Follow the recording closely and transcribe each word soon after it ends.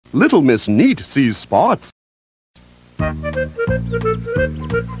Little Miss Neat sees spots. Good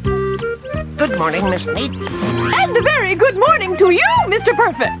morning, Miss Neat. And a very good morning to you, Mr.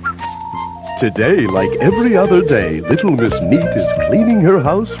 Perfect. Today, like every other day, Little Miss Neat is cleaning her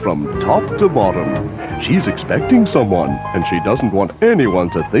house from top to bottom. She's expecting someone, and she doesn't want anyone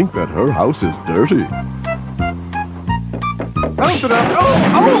to think that her house is dirty.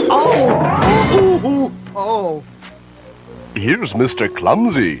 Oh! Here's Mr.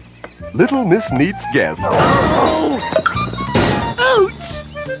 Clumsy, Little Miss Neat's guest. Ouch!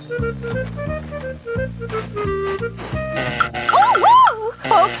 Oh,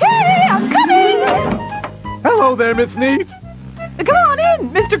 okay, I'm coming. Hello there, Miss Neat. Come on in,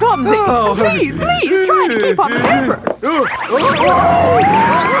 Mr. Clumsy. Oh. Please, try to keep on the paper.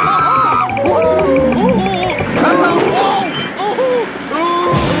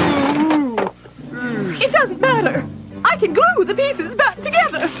 It doesn't matter. I can glue the pieces back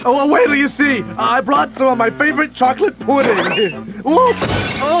together. Oh, wait till you see. I brought some of my favorite chocolate pudding.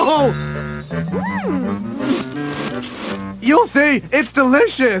 Oh! You'll see. It's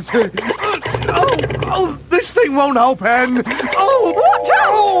delicious. Oh, this thing won't open. Oh! Watch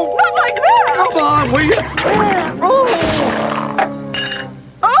out! Not like that! Come on, will you?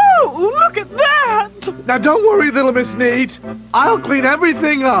 Oh, look at that! Now, don't worry, Little Miss Neat. I'll clean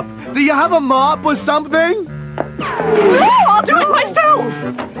everything up. Do you have a mop or something? No, I'll do it myself!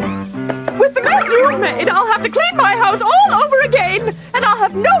 With the mess you've made, I'll have to clean my house all over again, and I'll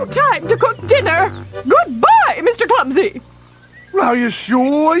have no time to cook dinner. Goodbye, Mr. Clumsy. Are you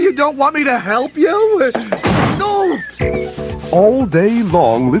sure you don't want me to help you? No! All day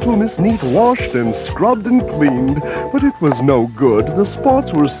long, Little Miss Neat washed and scrubbed and cleaned, but it was no good. The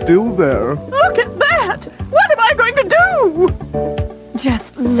spots were still there. Look at that! What am I going to do?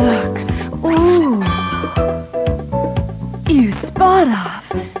 Just look. Ooh. You spot off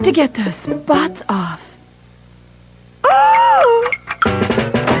to get those spots off. Oh!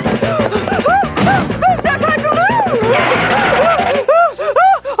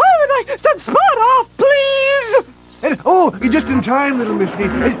 Spot off, please! And, you're just in time, Little Miss Neat.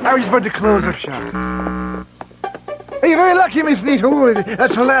 I was about to close up shop. Hey, you're very lucky, Miss Neat. Oh,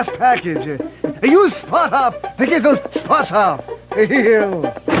 that's the last package. Use spot off to get those spots off.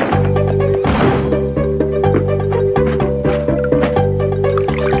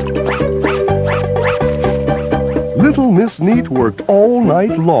 Little Miss Neat worked all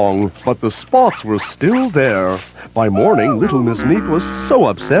night long, but the spots were still there. By morning, Little Miss Neat was so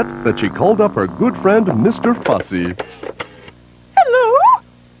upset that she called up her good friend, Mr. Fussy. Hello?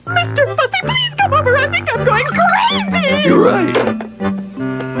 Mr. Fussy, please come over. I think I'm going crazy. You're right.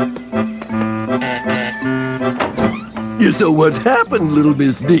 So what's happened, Little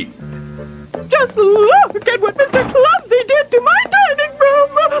Miss Neat? Just look at what Mr. Clumsy did to my dining room.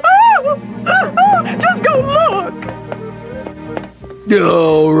 Just go look.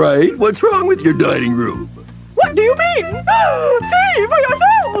 All right. What's wrong with your dining room? What do you mean? See for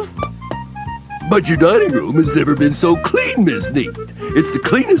yourself. But your dining room has never been so clean, Miss Neat. It's the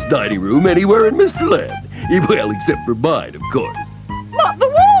cleanest dining room anywhere in Mr. Land. Well, except for mine, of course. Not the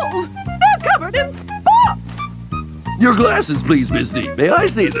walls. They're covered in spots. Your glasses, please, Miss Neat. May I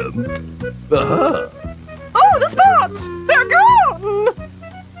see them? Uh-huh. Oh, the spots. They're gone.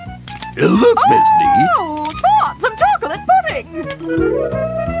 Look, Miss Neat. Oh, spots of chocolate pudding.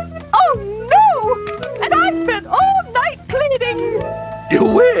 Oh, no. And I spent all night cleaning.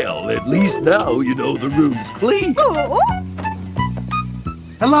 Well, at least now you know the room's clean. Oh.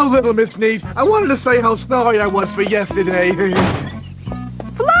 Hello, Little Miss Neat. I wanted to say how sorry I was for yesterday.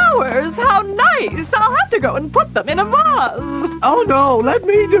 Flowers, how nice. I'll have to go and put them in a vase. Oh, no, let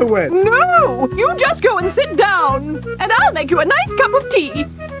me do it. No, you just go and sit down, and I'll make you a nice cup of tea.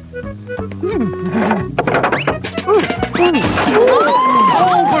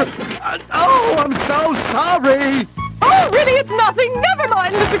 Oh, I'm so sorry. Oh, really, it's nothing. Never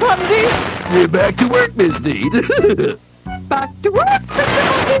mind, Mr. Clumsy. You're back to work, Miss Neat. Back to work, Mr.